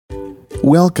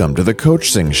Welcome to the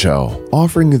Coachzing Show,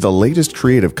 offering you the latest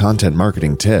creative content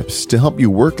marketing tips to help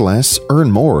you work less, earn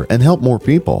more, and help more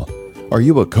people. Are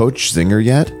you a coach zinger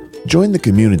yet? Join the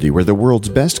community where the world's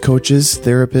best coaches,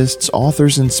 therapists,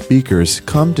 authors, and speakers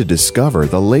come to discover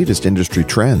the latest industry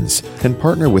trends and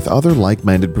partner with other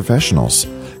like-minded professionals.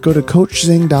 Go to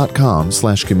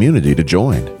coachzing.com/community to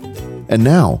join. And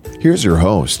now, here's your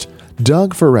host,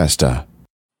 Doug Foresta.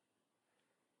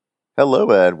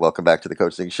 Hello and welcome back to the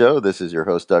Coaching Show. This is your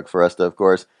host, Doug Foresta, of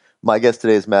course. My guest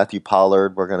today is Matthew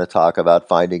Pollard. We're going to talk about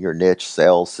finding your niche,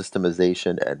 sales,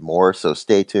 systemization, and more, so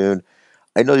stay tuned.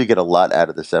 I know you get a lot out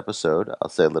of this episode. I'll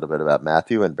say a little bit about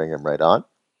Matthew and bring him right on.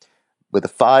 With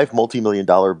 5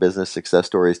 multi-million-dollar business success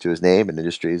stories to his name in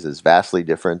industries as vastly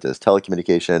different as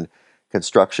telecommunication,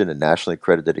 construction, and nationally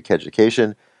accredited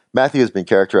education, Matthew has been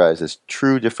characterized as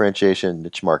true differentiation,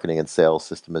 niche marketing, and sales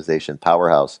systemization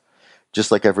powerhouse. Just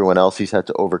like everyone else, he's had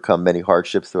to overcome many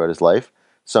hardships throughout his life,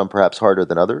 some perhaps harder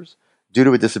than others. Due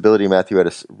to a disability, Matthew had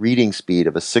a reading speed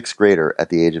of a 6th grader at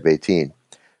the age of 18,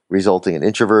 resulting in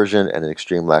introversion and an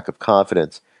extreme lack of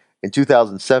confidence. In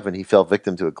 2007, he fell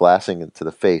victim to a glassing to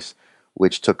the face,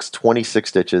 which took 26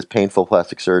 stitches, painful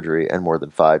plastic surgery, and more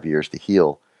than 5 years to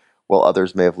heal. While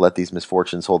others may have let these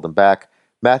misfortunes hold them back,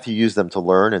 Matthew used them to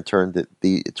learn and turned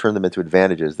them into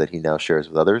advantages that he now shares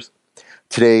with others.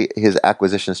 Today, his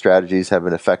acquisition strategies have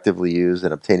been effectively used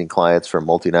in obtaining clients from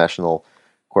multinational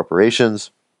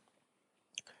corporations,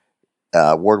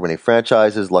 award-winning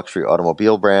franchises, luxury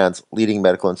automobile brands, leading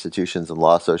medical institutions and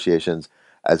law associations,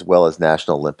 as well as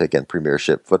National Olympic and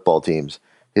Premiership football teams.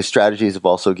 His strategies have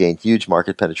also gained huge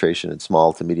market penetration in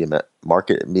small to medium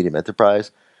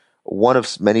enterprise. One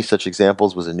of many such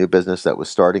examples was a new business that was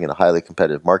starting in a highly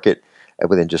competitive market and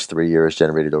within just 3 years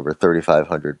generated over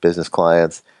 3,500 business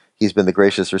clients. He's been the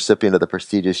gracious recipient of the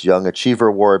prestigious Young Achiever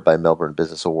Award by Melbourne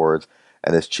Business Awards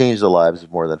and has changed the lives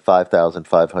of more than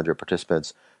 5,500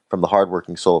 participants, from the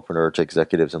hardworking solopreneur to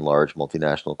executives in large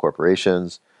multinational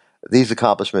corporations. These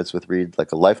accomplishments, which read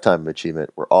like a lifetime of achievement,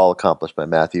 were all accomplished by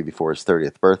Matthew before his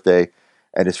 30th birthday.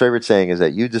 And his favorite saying is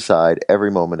that you decide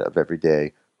every moment of every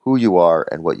day who you are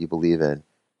and what you believe in,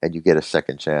 and you get a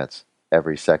second chance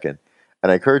every second.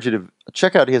 And I encourage you to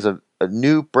check out, he has a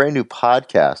brand new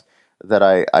podcast that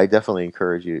I definitely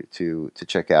encourage you to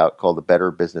check out, called the Better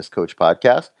Business Coach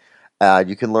Podcast.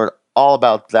 You can learn all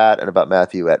about that and about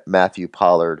Matthew at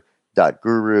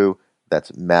MatthewPollard.guru.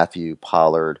 That's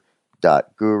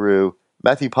MatthewPollard.guru.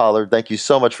 Matthew Pollard, thank you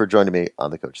so much for joining me on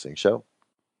the Coachzing Show.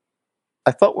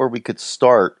 I thought where we could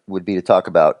start would be to talk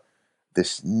about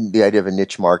the idea of a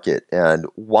niche market, and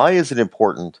why is it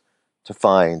important to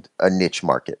find a niche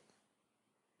market?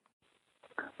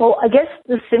 Well, I guess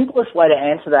the simplest way to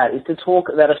answer that is to talk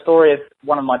about a story of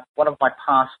one of my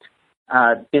past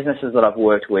businesses that I've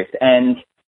worked with, and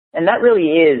that really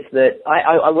is that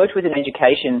I worked with an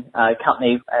education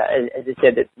company, as I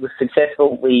said, that was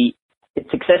successfully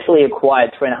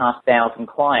acquired 3,500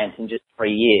 clients in just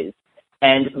 3 years,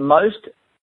 and most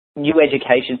new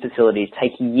education facilities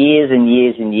take years and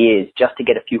years and years just to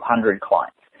get a few hundred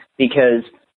clients, because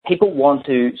people want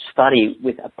to study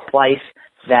with a place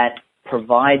that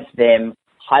provides them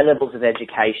high levels of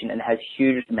education and has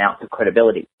huge amounts of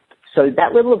credibility. So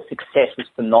that level of success was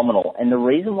phenomenal. And the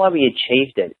reason why we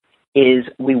achieved it is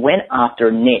we went after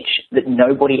a niche that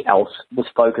nobody else was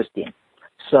focused in.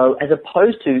 So as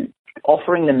opposed to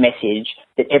offering the message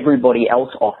that everybody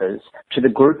else offers to the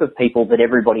group of people that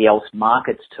everybody else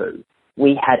markets to,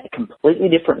 we had a completely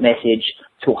different message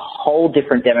to a whole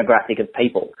different demographic of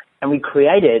people. And we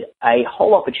created a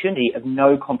whole opportunity of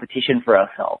no competition for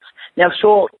ourselves. Now,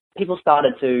 sure, people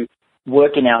started to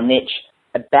work in our niche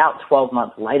about 12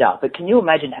 months later, but can you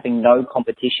imagine having no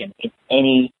competition in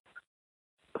any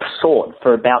sort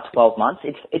for about 12 months?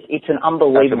 It's an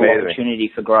unbelievable opportunity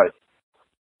for growth.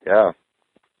 Yeah.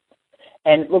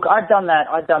 And look, I've done that.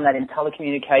 I've done that in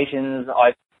telecommunications.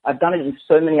 I've done it in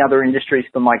so many other industries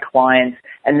for my clients.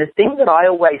 And the thing that I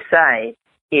always say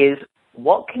is,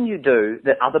 what can you do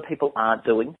that other people aren't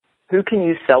doing? Who can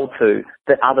you sell to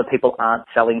that other people aren't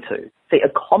selling to? See, a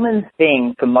common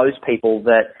thing for most people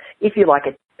that, if you like,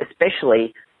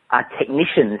 especially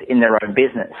technicians in their own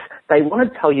business, they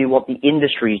want to tell you what the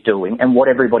industry is doing and what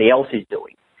everybody else is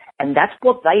doing. And that's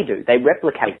what they do. They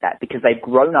replicate that because they've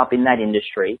grown up in that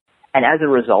industry. And as a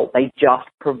result, they just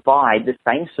provide the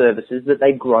same services that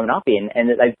they've grown up in and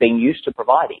that they've been used to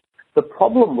providing. The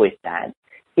problem with that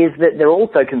is that they're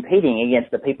also competing against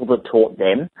the people that taught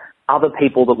them, other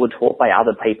people that were taught by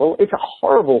other people. It's a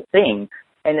horrible thing,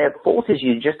 and it forces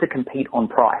you just to compete on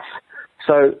price.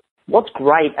 So what's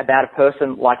great about a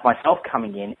person like myself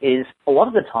coming in is a lot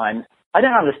of the times I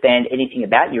don't understand anything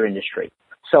about your industry.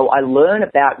 So I learn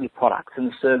about your products and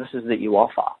the services that you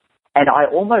offer. And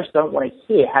I almost don't want to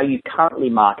hear how you currently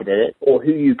marketed it or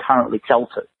who you currently sell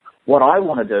to. What I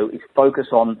want to do is focus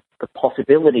on the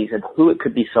possibilities of who it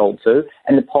could be sold to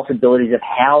and the possibilities of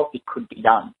how it could be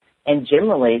done. And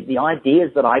generally, the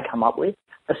ideas that I come up with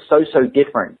are so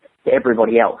different to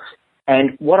everybody else.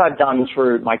 And what I've done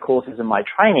through my courses and my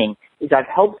training is I've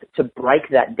helped to break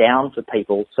that down for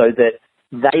people so that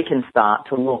they can start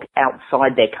to look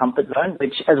outside their comfort zone,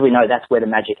 which, as we know, that's where the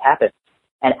magic happens,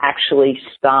 and actually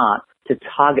start to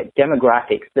target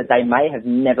demographics that they may have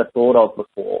never thought of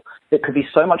before that could be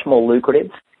so much more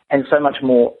lucrative and so much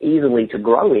more easily to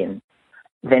grow in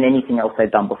than anything else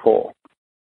they've done before.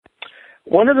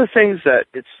 One of the things that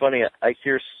it's funny, I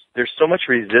hear there's so much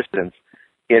resistance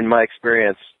in my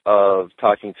experience of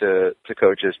talking to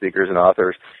coaches, speakers, and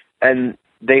authors, and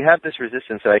they have this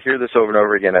resistance, and I hear this over and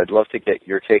over again. I'd love to get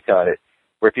your take on it,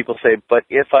 where people say, but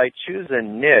if I choose a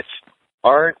niche,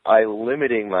 aren't I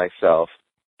limiting myself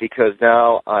because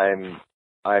now I'm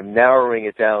narrowing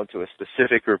it down to a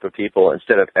specific group of people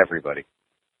instead of everybody?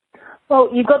 Well,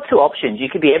 you've got two options. You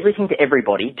could be everything to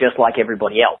everybody, just like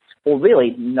everybody else, or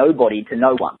really nobody to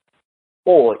no one.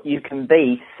 Or you can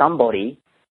be somebody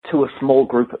to a small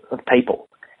group of people.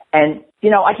 And,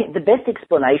 I think the best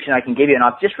explanation I can give you, and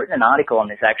I've just written an article on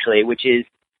this actually, which is,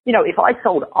 if I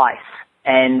sold ice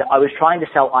and I was trying to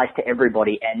sell ice to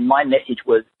everybody and my message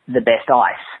was the best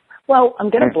ice, well, I'm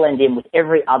going to blend in with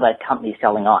every other company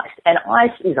selling ice. And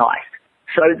ice is ice.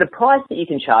 So the price that you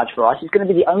can charge for ice is going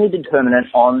to be the only determinant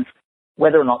on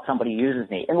whether or not somebody uses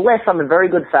me, unless I'm a very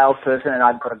good salesperson and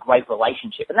I've got a great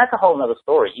relationship. And that's a whole other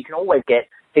story. You can always get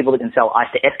people that can sell ice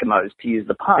to Eskimos, to use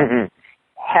the pun. Mm-hmm.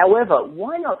 However,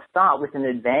 why not start with an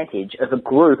advantage of a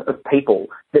group of people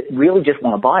that really just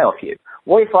want to buy off you?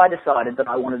 What if I decided that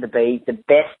I wanted to be the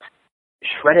best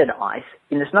shredded ice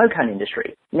in the snow cone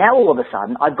industry? Now all of a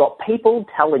sudden I've got people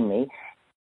telling me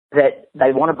that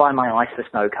they want to buy my ice for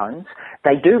snow cones.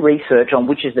 They do research on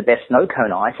which is the best snow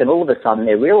cone ice, and all of a sudden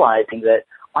they're realizing that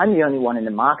I'm the only one in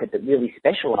the market that really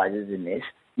specializes in this.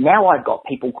 Now I've got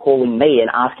people calling me and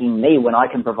asking me when I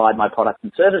can provide my products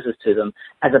and services to them,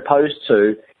 as opposed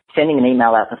to sending an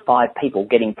email out to 5 people,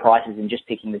 getting prices and just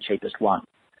picking the cheapest one.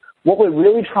 What we're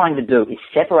really trying to do is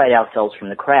separate ourselves from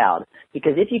the crowd,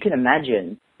 because if you can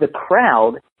imagine, the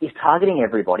crowd is targeting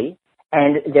everybody,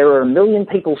 and there are 1 million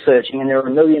people searching and there are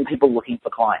 1 million people looking for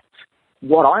clients.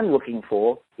 What I'm looking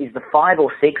for is the 5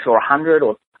 or 6 or 100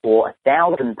 or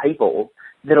 1,000 people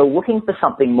that are looking for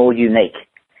something more unique.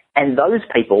 And those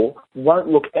people won't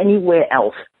look anywhere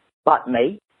else but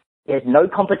me. There's no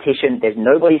competition. There's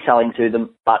nobody selling to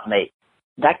them but me.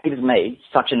 That gives me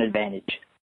such an advantage.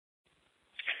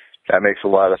 That makes a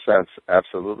lot of sense.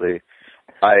 Absolutely.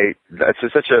 That's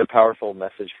such a powerful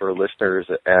message for listeners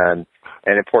and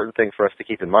an important thing for us to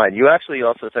keep in mind. You actually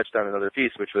also touched on another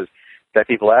piece, which was that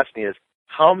people ask me is,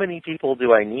 how many people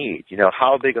do I need?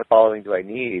 How big a following do I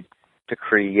need to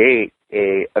create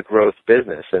a growth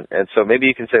business? And so maybe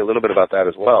you can say a little bit about that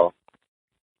as well.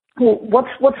 Well,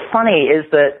 what's funny is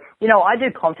that, I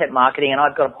do content marketing and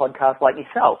I've got a podcast like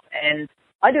yourself, and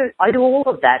I do all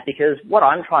of that because what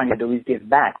I'm trying to do is give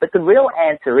back. But the real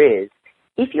answer is,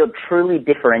 if you're truly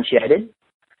differentiated,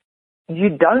 you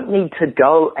don't need to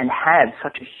go and have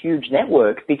such a huge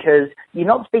network, because you're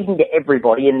not speaking to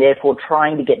everybody and therefore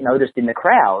trying to get noticed in the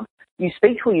crowd. You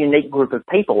speak to a unique group of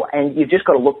people, and you've just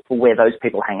got to look for where those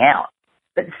people hang out.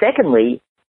 But secondly,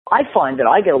 I find that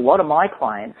I get a lot of my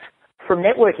clients from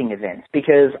networking events,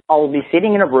 because I'll be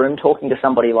sitting in a room talking to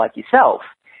somebody like yourself,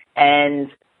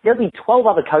 and there'll be 12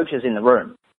 other coaches in the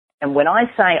room. And when I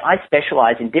say I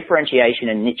specialize in differentiation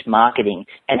and niche marketing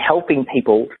and helping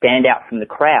people stand out from the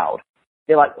crowd,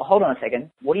 they're like, well, hold on a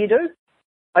second, what do you do?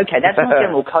 Okay, that's not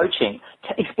general coaching.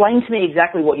 Explain to me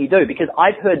exactly what you do, because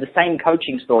I've heard the same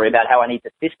coaching story about how I need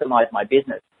to systemize my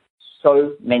business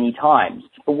so many times.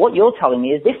 But what you're telling me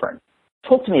is different.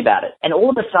 Talk to me about it. And all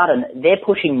of a sudden, they're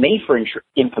pushing me for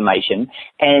information,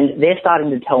 and they're starting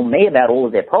to tell me about all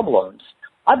of their problems.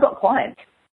 I've got clients.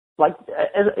 Like,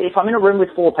 if I'm in a room with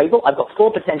 4 people, I've got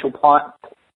 4 potential clients,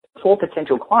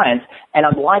 and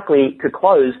I'm likely to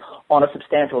close on a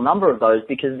substantial number of those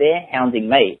because they're hounding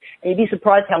me. And you'd be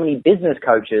surprised how many business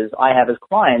coaches I have as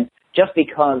clients just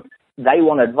because they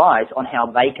want advice on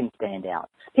how they can stand out.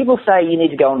 People say you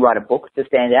need to go and write a book to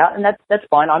stand out, and that's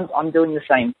fine. I'm doing the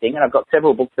same thing, and I've got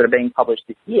several books that are being published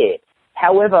this year.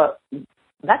 However,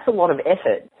 that's a lot of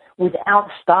effort without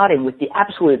starting with the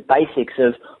absolute basics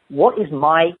of what is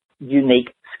my unique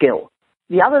skill.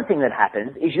 The other thing that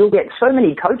happens is you'll get so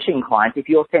many coaching clients if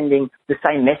you're sending the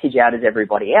same message out as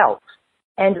everybody else,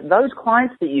 And those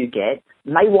clients that you get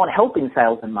may want help in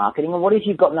sales and marketing. And what if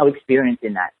you've got no experience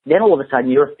in that? Then all of a sudden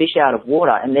you're a fish out of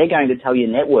water, and they're going to tell your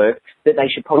network that they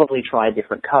should probably try a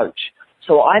different coach.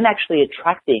 So I'm actually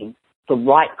attracting the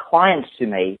right clients to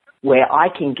me where I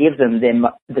can give them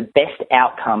the best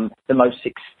outcome, the most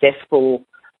successful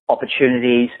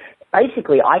opportunities.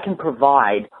 Basically, I can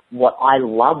provide what I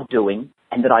love doing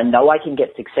and that I know I can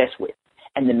get success with.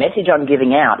 And the message I'm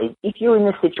giving out is, if you're in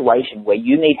this situation where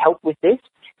you need help with this,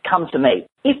 come to me.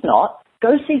 If not,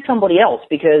 go see somebody else,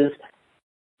 because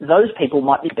those people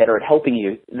might be better at helping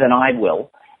you than I will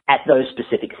at those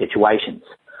specific situations.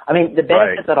 I mean, the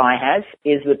benefit that I have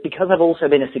is that because I've also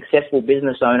been a successful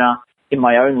business owner in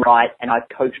my own right, and I've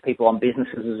coached people on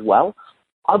businesses as well,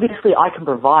 obviously I can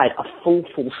provide a full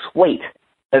suite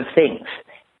of things.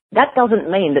 That doesn't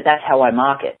mean that that's how I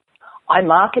market. I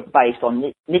market based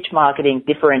on niche marketing,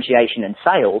 differentiation, and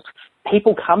sales.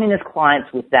 People come in as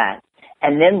clients with that.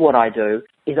 And then what I do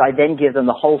is I then give them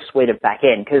the whole suite of back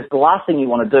end, because the last thing you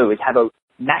want to do is have a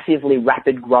massively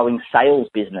rapid growing sales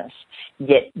business,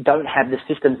 yet don't have the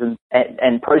systems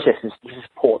and processes to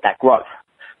support that growth.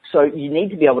 So you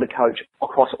need to be able to coach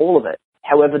across all of it.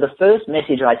 However, the first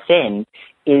message I send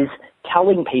is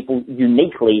telling people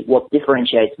uniquely what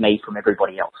differentiates me from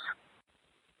everybody else.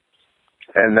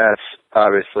 And that's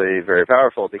obviously very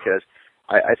powerful, because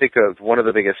I think of one of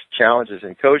the biggest challenges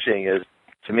in coaching is,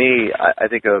 to me, I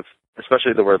think of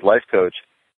especially the word life coach.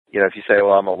 You know, if you say,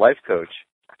 well, I'm a life coach,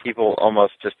 people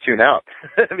almost just tune out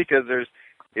because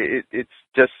it's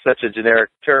just such a generic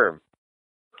term.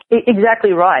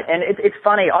 Exactly right. And it's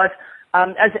funny.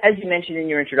 As you mentioned in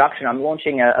your introduction, I'm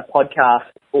launching a podcast,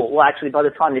 well, actually, by the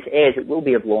time this airs, it will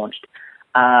be launched,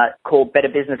 called Better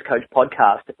Business Coach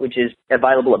Podcast, which is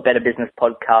available at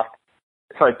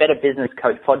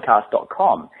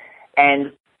betterbusinesscoachpodcast.com.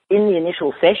 And in the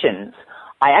initial sessions,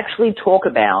 I actually talk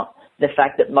about the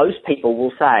fact that most people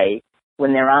will say,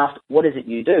 when they're asked, what is it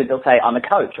you do? They'll say, I'm a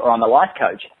coach, or I'm a life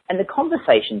coach. And the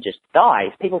conversation just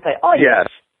dies. People say, oh, yes.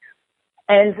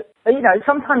 And, you know,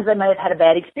 sometimes they may have had a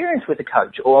bad experience with a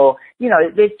coach, or, you know,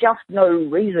 there's just no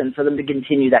reason for them to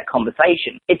continue that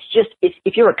conversation. It's just,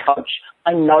 if you're a coach,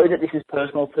 I know that this is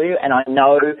personal to you, and I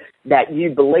know that you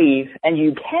believe and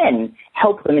you can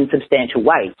help them in substantial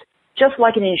ways. Just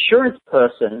like an insurance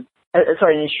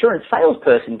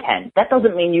salesperson can. That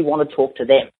doesn't mean you want to talk to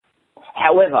them.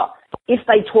 However, if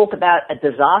they talk about a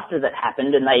disaster that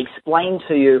happened and they explain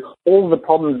to you all the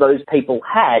problems those people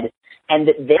had, and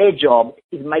that their job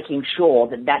is making sure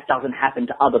that that doesn't happen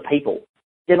to other people,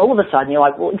 then all of a sudden you're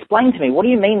like, well, explain to me, what do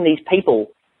you mean these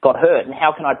people got hurt, and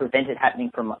how can I prevent it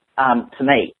happening to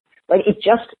me? Like, it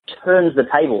just turns the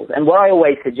tables. And what I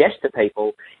always suggest to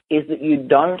people is that you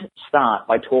don't start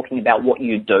by talking about what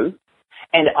you do.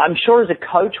 And I'm sure as a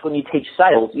coach, when you teach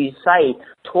sales, you say,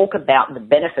 talk about the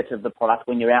benefits of the product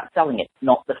when you're out selling it,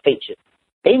 not the features.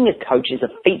 Being a coach is a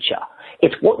feature.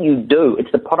 It's what you do.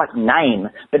 It's the product name,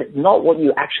 but it's not what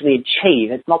you actually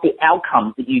achieve. It's not the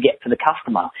outcomes that you get for the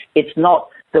customer. It's not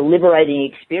the liberating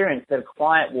experience that a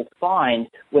client will find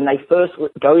when they first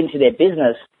go into their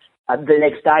business the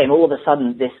next day, and all of a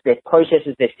sudden their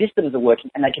processes, their systems are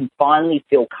working, and they can finally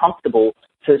feel comfortable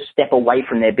to step away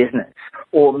from their business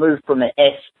or move from an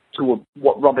S to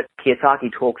what Robert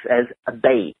Kiyosaki talks as a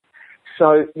B.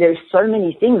 So there's so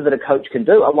many things that a coach can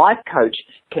do. A life coach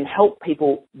can help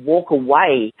people walk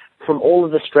away from all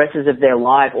of the stresses of their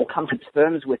life, or come to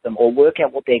terms with them, or work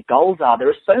out what their goals are. There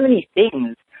are so many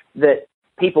things that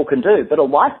people can do, but a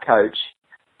life coach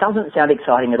doesn't sound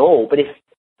exciting at all. But if,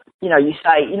 you know, you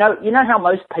say, you know how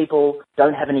most people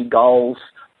don't have any goals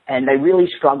and they really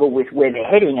struggle with where they're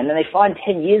heading, and then they find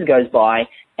 10 years goes by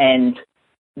and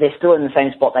they're still in the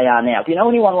same spot they are now. Do you know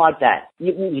anyone like that?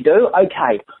 You do?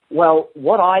 Okay. Well,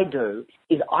 what I do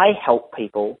is I help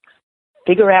people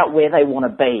figure out where they want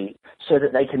to be so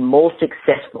that they can more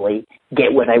successfully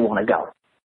get where they want to go.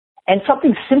 And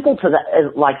something simple to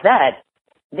that, like that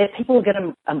people are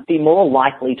going to be more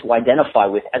likely to identify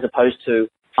with, as opposed to,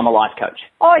 I'm a life coach.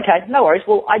 Oh, okay, no worries.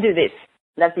 Well, I do this.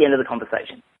 That's the end of the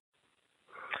conversation.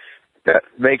 That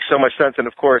makes so much sense. And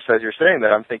of course, as you're saying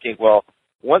that, I'm thinking, well,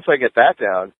 once I get that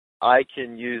down, I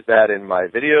can use that in my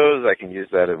videos. I can use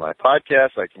that in my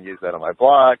podcast. I can use that on my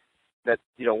blog. That,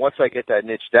 you know, once I get that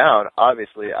niche down,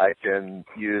 obviously I can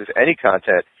use any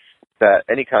content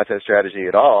strategy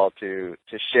at all to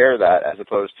share that, as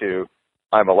opposed to,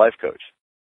 I'm a life coach.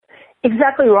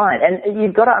 Exactly right. And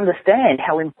you've got to understand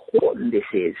how important this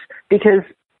is, because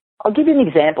I'll give you an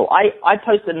example. I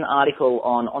posted an article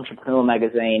on Entrepreneur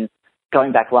Magazine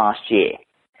going back last year,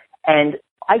 and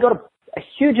I got a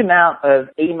huge amount of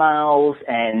emails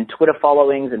and Twitter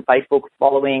followings and Facebook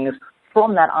followings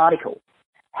from that article.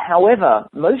 However,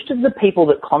 most of the people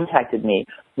that contacted me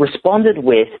responded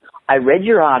with, I read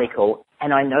your article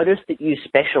and I noticed that you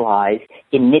specialize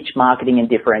in niche marketing and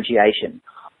differentiation.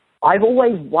 I've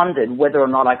always wondered whether or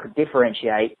not I could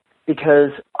differentiate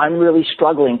because I'm really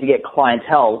struggling to get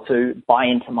clientele to buy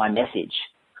into my message.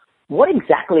 What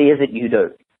exactly is it you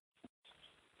do?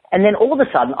 And then all of a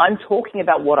sudden, I'm talking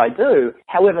about what I do.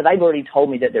 However, they've already told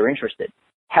me that they're interested.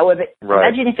 However,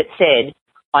 Imagine if it said,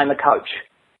 I'm a coach,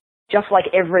 just like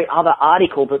every other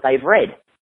article that they've read.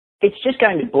 It's just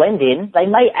going to blend in. They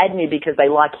may add me because they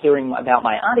like hearing about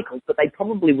my articles, but they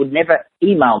probably would never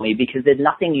email me because there's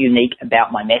nothing unique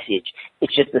about my message.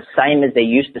 It's just the same as they're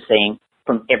used to seeing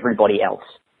from everybody else.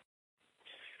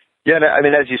 Yeah, I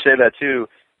mean, as you say that too,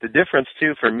 the difference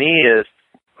too for me is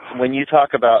when you talk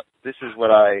about this is what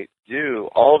I do,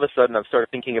 all of a sudden I'm starting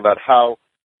thinking about how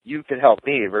you can help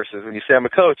me versus when you say I'm a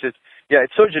coach, it's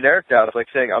so generic now. It's like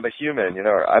saying I'm a human,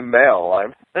 or I'm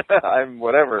male, I'm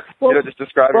whatever, just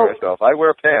describing myself. I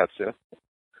wear pants,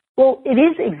 Well, it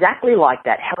is exactly like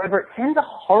that. However, it sends a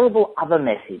horrible other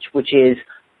message, which is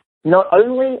not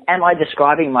only am I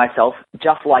describing myself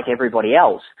just like everybody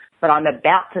else, but I'm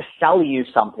about to sell you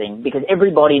something because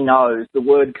everybody knows the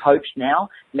word coach now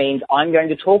means I'm going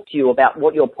to talk to you about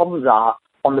what your problems are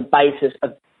on the basis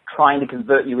of trying to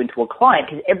convert you into a client,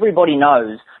 because everybody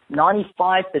knows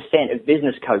 95% of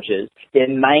business coaches, their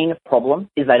main problem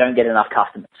is they don't get enough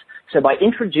customers. So by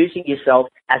introducing yourself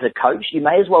as a coach, you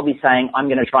may as well be saying, I'm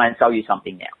going to try and sell you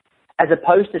something now, as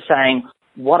opposed to saying,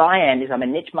 what I am is I'm a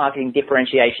niche marketing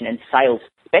differentiation and sales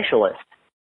specialist.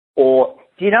 Or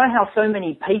do you know how so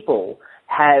many people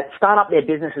start up their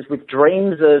businesses with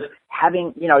dreams of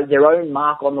having, their own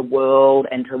mark on the world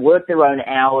and to work their own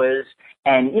hours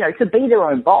and, to be their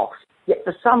own boss. Yet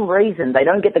for some reason, they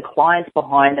don't get the clients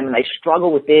behind them and they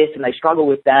struggle with this and they struggle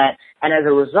with that. And as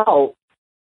a result,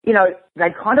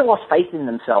 they've kind of lost faith in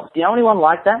themselves. Do you know anyone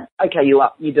like that? Okay, you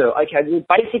do. Okay, well,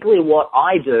 basically what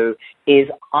I do is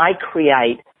I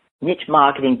create niche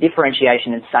marketing,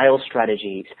 differentiation, and sales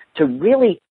strategies to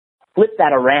really flip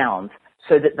that around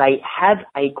so that they have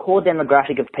a core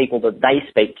demographic of people that they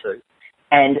speak to.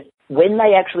 And when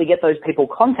they actually get those people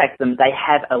contact them, they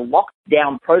have a locked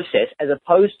down process as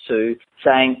opposed to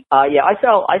saying, I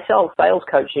sell sales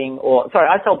coaching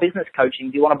I sell business coaching.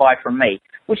 Do you want to buy from me?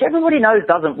 Which everybody knows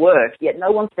doesn't work, yet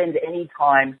no one spends any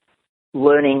time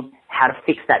learning how to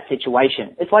fix that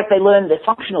situation. It's like they learn their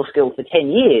functional skills for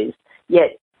 10 years,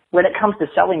 yet when it comes to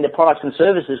selling their products and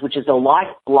services, which is the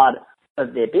lifeblood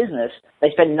of their business,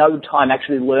 they spend no time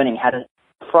actually learning how to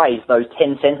phrase those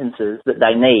 10 sentences that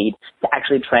they need to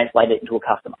actually translate it into a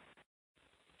customer.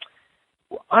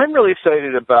 Well, I'm really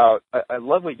excited about, I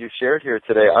love what you shared here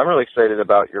today. I'm really excited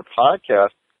about your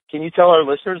podcast. Can you tell our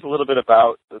listeners a little bit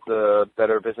about the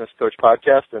Better Business Coach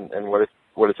podcast and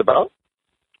what it's about?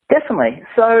 Definitely.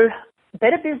 So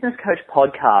Better Business Coach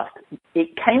podcast,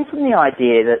 it came from the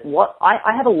idea that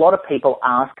I have a lot of people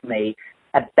ask me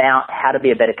about how to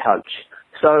be a better coach.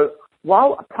 So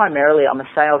while primarily I'm a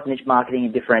sales, niche marketing,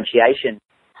 and differentiation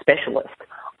specialist,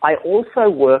 I also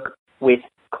work with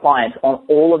clients on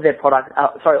all of their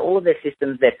all of their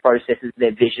systems, their processes,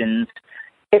 their visions,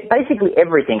 basically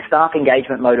everything, staff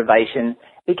engagement, motivation,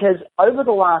 because over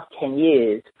the last 10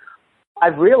 years,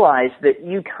 I've realized that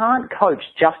you can't coach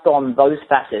just on those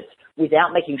facets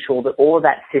without making sure that all of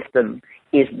that system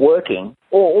is working,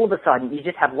 or all of a sudden you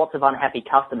just have lots of unhappy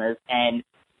customers and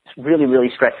really, really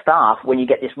stressed staff when you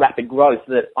get this rapid growth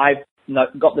that I've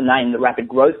got the name the rapid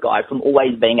growth guy from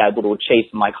always being able to achieve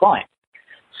for my clients.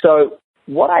 So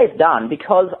what I've done,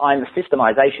 because I'm a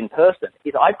systemization person,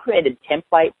 is I've created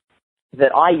templates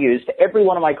that I use for every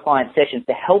one of my client sessions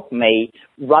to help me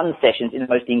run sessions in the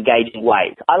most engaging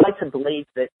ways. I like to believe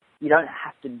that you don't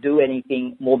have to do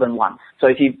anything more than once. So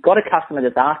if you've got a customer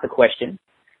that's asked a question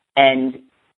and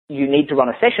you need to run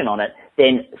a session on it,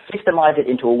 then systemize it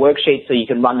into a worksheet so you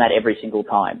can run that every single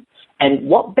time. And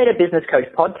what Better Business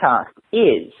Coach podcast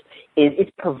is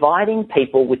it's providing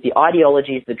people with the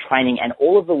ideologies, the training, and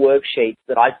all of the worksheets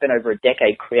that I've spent over a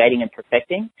decade creating and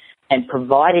perfecting, and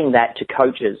providing that to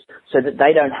coaches so that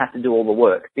they don't have to do all the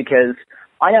work. Because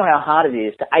I know how hard it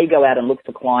is to go out and look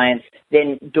for clients,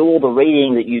 then do all the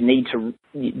reading that you need to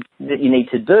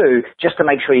do just to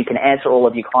make sure you can answer all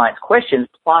of your clients' questions,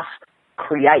 plus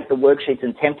create the worksheets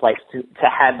and templates to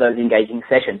have those engaging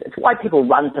sessions. It's why people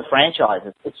run to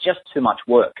franchises. It's just too much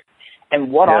work.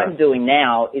 And what I'm doing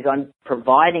now is I'm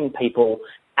providing people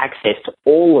access to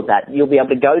all of that. You'll be able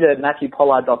to go to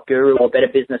MatthewPollard.guru or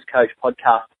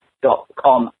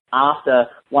BetterBusinessCoachPodcast.com after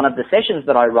one of the sessions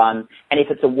that I run. And if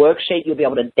it's a worksheet, you'll be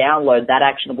able to download that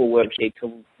actionable worksheet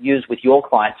to use with your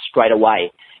clients straight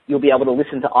away. You'll be able to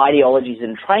listen to ideologies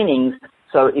and trainings.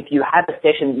 So if you have a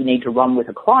session that you need to run with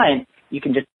a client, you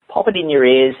can just pop it in your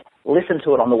ears, listen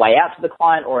to it on the way out to the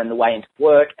client or on the way into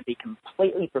work, and be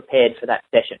completely prepared for that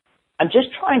session. I'm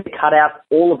just trying to cut out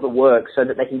all of the work so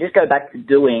that they can just go back to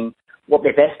doing what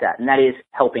they're best at, and that is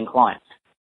helping clients.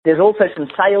 There's also some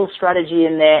sales strategy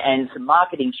in there and some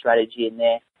marketing strategy in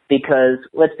there because,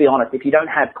 let's be honest, if you don't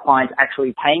have clients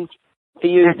actually paying for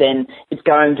you, then it's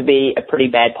going to be a pretty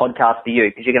bad podcast for you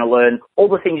because you're going to learn all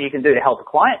the things you can do to help a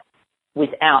client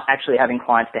without actually having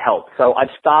clients to help. So I've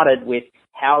started with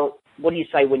what do you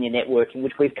say when you're networking,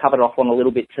 which we've covered off on a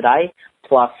little bit today,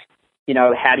 plus,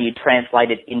 how do you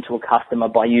translate it into a customer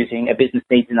by using a business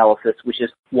needs analysis, which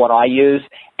is what I use,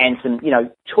 and some,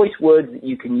 choice words that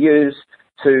you can use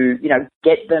to,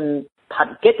 get the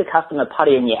customer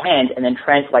putty in your hand and then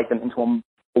translate them into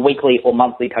a weekly or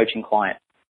monthly coaching client.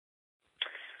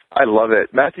 I love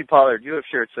it. Matthew Pollard, you have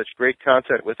shared such great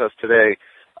content with us today.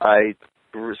 I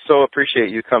so appreciate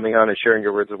you coming on and sharing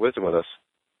your words of wisdom with us.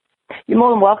 You're more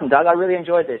than welcome, Doug. I really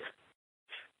enjoyed this.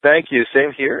 Thank you.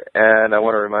 Same here. And I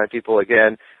want to remind people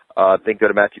again, they can go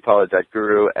to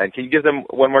MatthewPollard.guru. And can you give them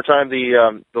one more time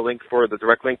the link for the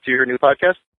direct link to your new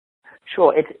podcast?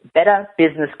 Sure. It's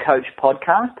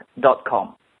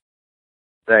betterbusinesscoachpodcast.com.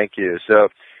 Thank you. So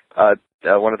I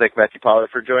want to thank Matthew Pollard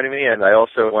for joining me. And I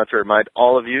also want to remind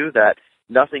all of you that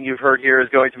nothing you've heard here is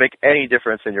going to make any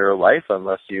difference in your life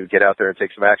unless you get out there and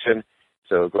take some action.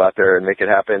 So go out there and make it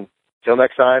happen. Till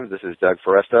next time, this is Doug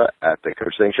Foresta at the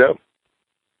Coachzing Show.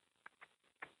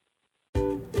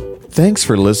 Thanks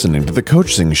for listening to the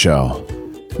Coachzing Show.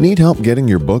 Need help getting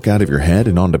your book out of your head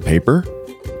and onto paper?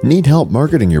 Need help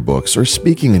marketing your books or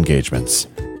speaking engagements?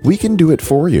 We can do it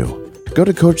for you. Go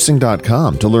to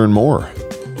Coachzing.com to learn more.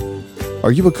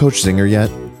 Are you a Coachzinger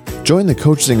yet? Join the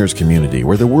Coachzingers community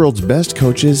where the world's best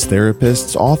coaches,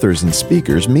 therapists, authors, and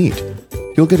speakers meet.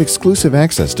 You'll get exclusive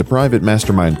access to private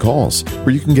mastermind calls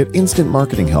where you can get instant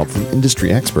marketing help from industry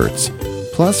experts.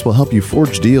 Plus, we'll help you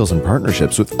forge deals and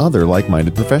partnerships with other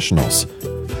like-minded professionals.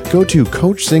 Go to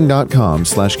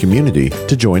Coachzing.com/community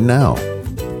to join now.